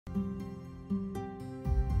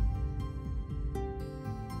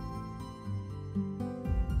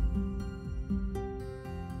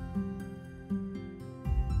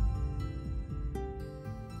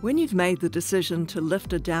When you've made the decision to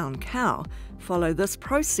lift a down cow, follow this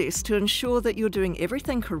process to ensure that you're doing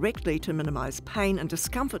everything correctly to minimise pain and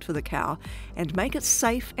discomfort for the cow and make it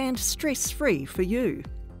safe and stress-free for you.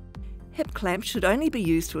 Hip clamps should only be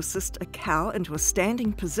used to assist a cow into a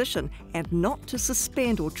standing position and not to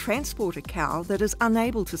suspend or transport a cow that is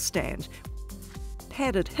unable to stand.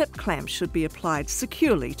 Padded hip clamps should be applied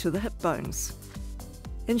securely to the hip bones.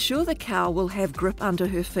 Ensure the cow will have grip under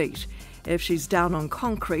her feet. If she's down on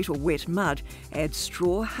concrete or wet mud, add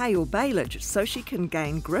straw, hay or baleage so she can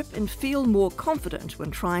gain grip and feel more confident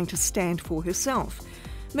when trying to stand for herself.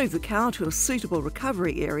 Move the cow to a suitable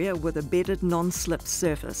recovery area with a bedded non-slip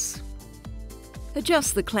surface.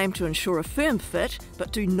 Adjust the clamp to ensure a firm fit,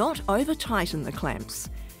 but do not over-tighten the clamps.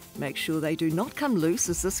 Make sure they do not come loose,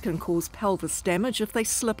 as this can cause pelvis damage if they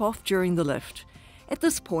slip off during the lift. At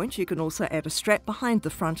this point, you can also add a strap behind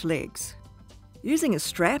the front legs. Using a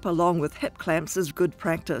strap along with hip clamps is good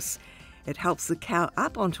practice. It helps the cow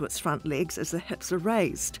up onto its front legs as the hips are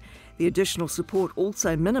raised. The additional support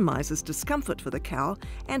also minimises discomfort for the cow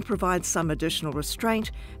and provides some additional restraint,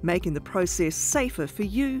 making the process safer for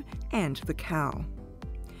you and the cow.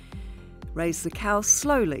 Raise the cow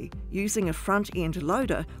slowly, using a front-end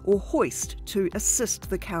loader or hoist to assist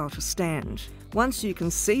the cow to stand. Once you can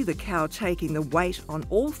see the cow taking the weight on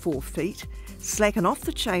all 4 feet, slacken off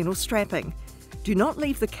the chain or strapping. Do not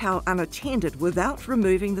leave the cow unattended without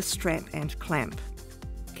removing the strap and clamp.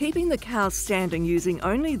 Keeping the cow standing using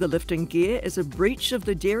only the lifting gear is a breach of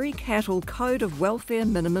the Dairy Cattle Code of Welfare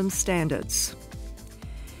Minimum Standards.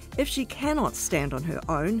 If she cannot stand on her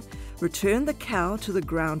own, return the cow to the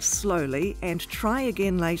ground slowly and try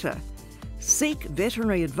again later. Seek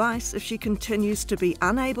veterinary advice if she continues to be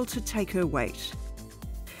unable to take her weight.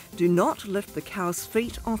 Do not lift the cow's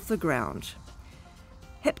feet off the ground.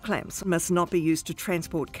 Hip clamps must not be used to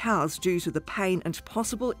transport cows due to the pain and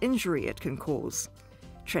possible injury it can cause.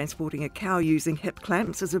 Transporting a cow using hip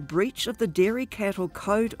clamps is a breach of the Dairy Cattle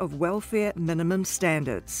Code of Welfare Minimum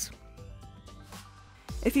Standards.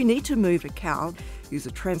 If you need to move a cow, use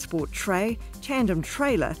a transport tray, tandem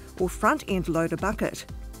trailer or front-end loader bucket.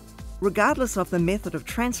 Regardless of the method of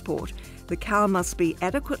transport, the cow must be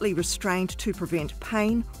adequately restrained to prevent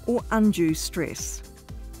pain or undue stress.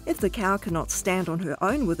 If the cow cannot stand on her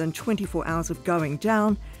own within 24 hours of going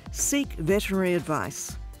down, seek veterinary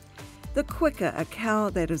advice. The quicker a cow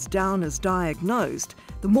that is down is diagnosed,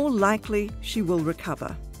 the more likely she will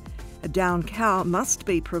recover. A down cow must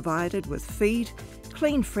be provided with feed,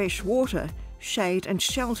 clean fresh water, shade and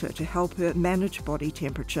shelter to help her manage body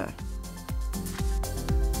temperature.